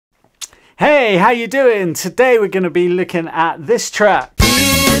Hey, how you doing? Today we're going to be looking at this track.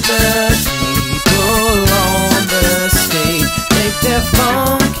 Hear the people on the stage make their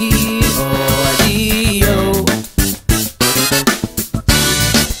funky audio.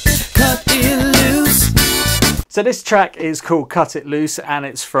 Cut it loose. So this track is called Cut It Loose and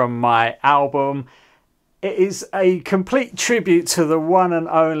it's from my album. It is a complete tribute to the one and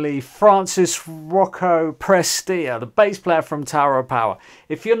only Rocco Prestia, the bass player from Tower of Power.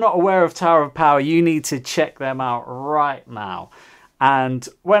 If you're not aware of Tower of Power, you need to check them out right now. And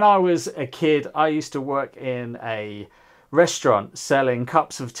when I was a kid, I used to work in a restaurant selling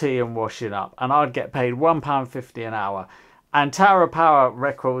cups of tea and washing up, and I'd get paid £1.50 an hour. And Tower of Power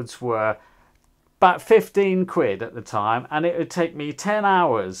records were about 15 quid at the time, and it would take me 10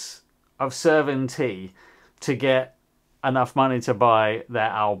 hours of serving tea to get enough money to buy their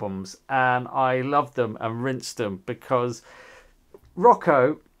albums. And I loved them and rinsed them because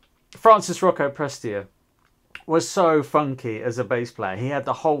Rocco Prestia was so funky as a bass player. He had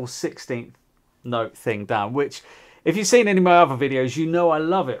the whole 16th note thing down, which if you've seen any of my other videos, you know I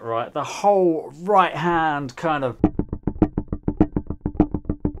love it, right? The whole right hand kind of,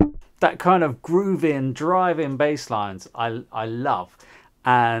 that kind of grooving, driving bass lines I love.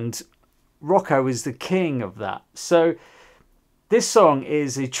 And Rocco is the king of that. So this song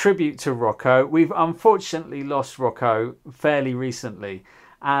is a tribute to Rocco. We've unfortunately lost Rocco fairly recently.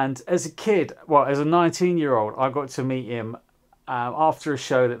 And as a kid, well, as a 19-year-old, I got to meet him after a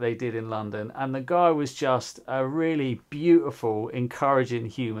show that they did in London. And the guy was just a really beautiful, encouraging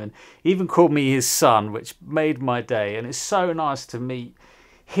human. He even called me his son, which made my day. And it's so nice to meet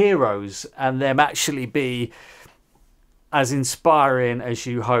heroes and them actually be as inspiring as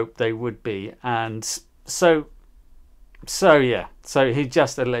you hope they would be. And so yeah, so he's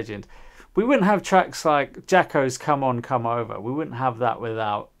just a legend. We wouldn't have tracks like Jacko's Come On Come Over. We wouldn't have that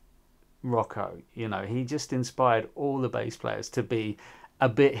without Rocco. You know, he just inspired all the bass players to be a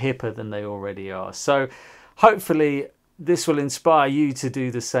bit hipper than they already are. So hopefully this will inspire you to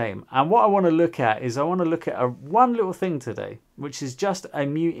do the same. And what I want to look at is I want to look at one little thing today, which is just a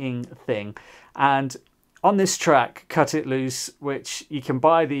muting thing. And on this track, Cut It Loose, which you can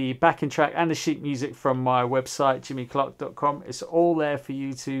buy the backing track and the sheet music from my website, jimmyclark.com. It's all there for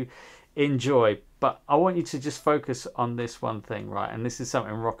you to enjoy. But I want you to just focus on this one thing, right? And this is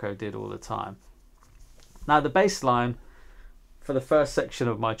something Rocco did all the time. Now, the bass line for the first section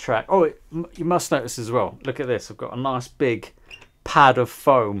of my track. Oh, you must notice as well. Look at this. I've got a nice big pad of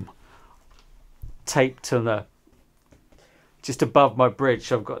foam taped to the just above my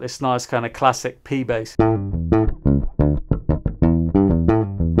bridge. I've got this nice kind of classic P bass.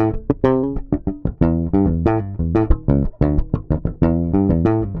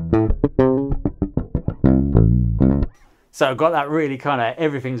 So I've got that really kind of,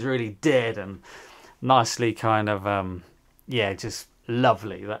 everything's really dead and nicely kind of, yeah, just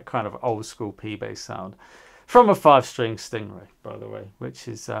lovely. That kind of old school P bass sound from a 5-string Stingray, by the way, which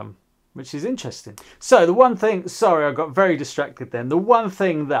is interesting. So the one thing, sorry, I got very distracted then. The one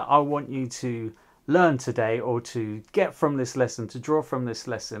thing that I want you to learn today, or to get from this lesson, to draw from this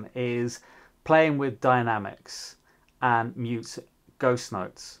lesson, is playing with dynamics and mute ghost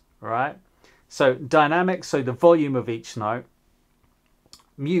notes, all right? So dynamics, so the volume of each note,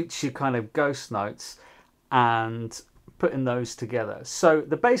 mutes your kind of ghost notes, and putting those together. So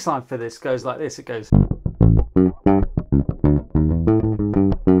the bass line for this goes like this. It goes.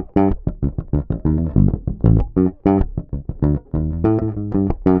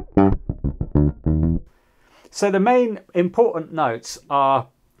 So the main important notes are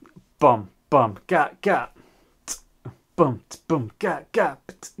bum, bum, gat, gat, bum, boom, gat,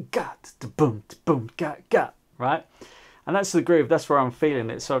 gat, gat, boom, boom, gat, gat, right? And that's the groove, that's where I'm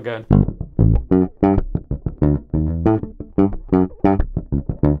feeling it. So I'm going.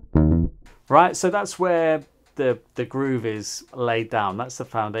 Right, so that's where the groove is laid down. That's the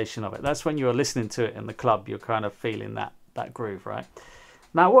foundation of it. That's when you're listening to it in the club, you're kind of feeling that groove, right?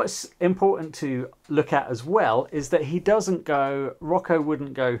 Now, what's important to look at as well is that he doesn't go, Rocco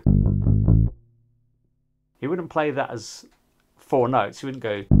wouldn't go, he wouldn't play that as 4 notes. He wouldn't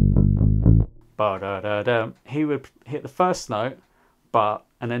go, ba-da-da-da. He would hit the first note, but,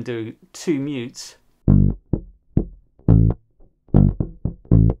 and then do 2 mutes.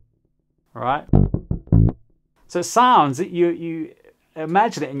 All right? So it sounds that you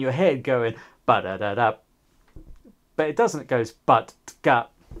imagine it in your head going, ba-da-da-da. But it doesn't. It goes but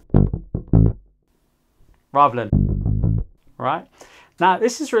gap rather than, right? Now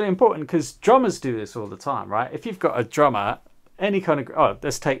this is really important because drummers do this all the time, right? If you've got a drummer, any kind of, oh,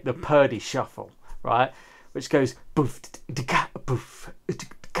 let's take the Purdy shuffle, right? Which goes boof, boof,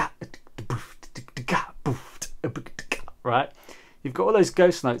 boof, right? You've got all those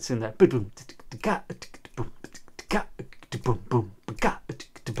ghost notes in there.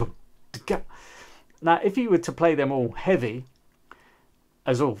 Now, if you were to play them all heavy,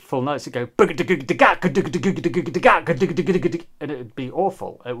 as all full notes, it'd go, and it would be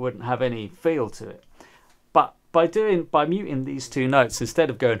awful. It wouldn't have any feel to it. But by muting these two notes, instead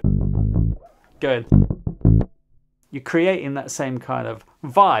of going, you're creating that same kind of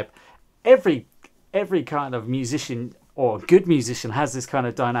vibe. Every kind of musician or good musician has this kind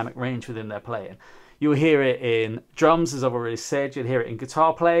of dynamic range within their playing. You'll hear it in drums, as I've already said. You'll hear it in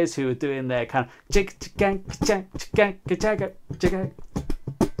guitar players who are doing their kind of,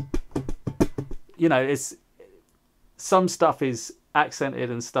 you know, it's some stuff is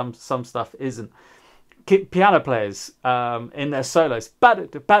accented and some stuff isn't. Piano players in their solos, you're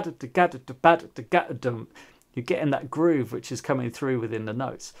getting that groove which is coming through within the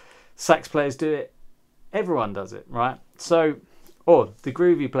notes. Sax players do it. Everyone does it, right? So, or the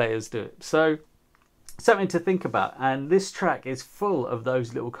groovy players do it. So, something to think about. And this track is full of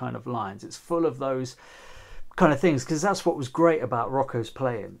those little kind of lines. It's full of those kind of things, because that's what was great about Rocco's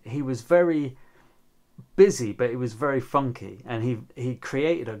playing. He was very busy, but it was very funky, and he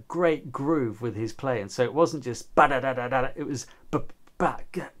created a great groove with his playing. So it wasn't just ba da da da da. It was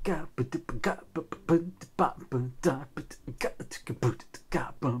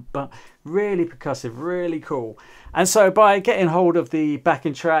really percussive, really cool. And so by getting hold of the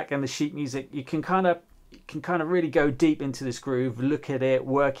backing track and the sheet music, you can kind of really go deep into this groove, look at it,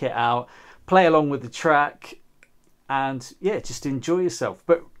 work it out, play along with the track, and yeah, just enjoy yourself.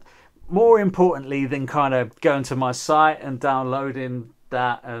 But more importantly than kind of going to my site and downloading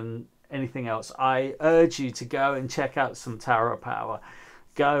that and anything else, I urge you to go and check out some Tower of Power.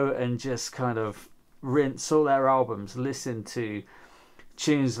 Go and just kind of rinse all their albums, listen to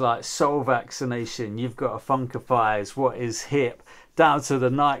tunes like Soul Vaccination, You've Got a Funkifiers, What Is Hip, down to the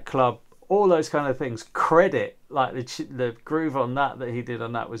Nightclub, all those kind of things. Credit, like the groove on that he did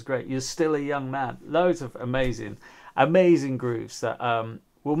on that was great. You're Still a Young Man. Loads of amazing grooves that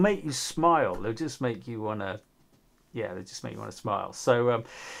will make you smile. They'll just make you want to, they just make you want to smile. So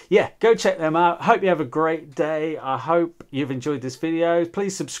yeah, go check them out. Hope you have a great day. I hope you've enjoyed this video.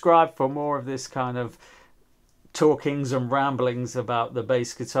 Please subscribe for more of this kind of talkings and ramblings about the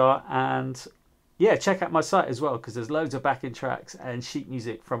bass guitar. And yeah, check out my site as well, because there's loads of backing tracks and sheet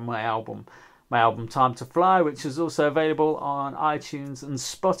music from my album Time to Fly, which is also available on iTunes and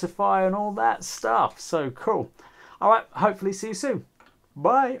Spotify and all that stuff. So cool. All right, hopefully see you soon.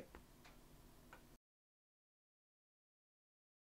 Bye.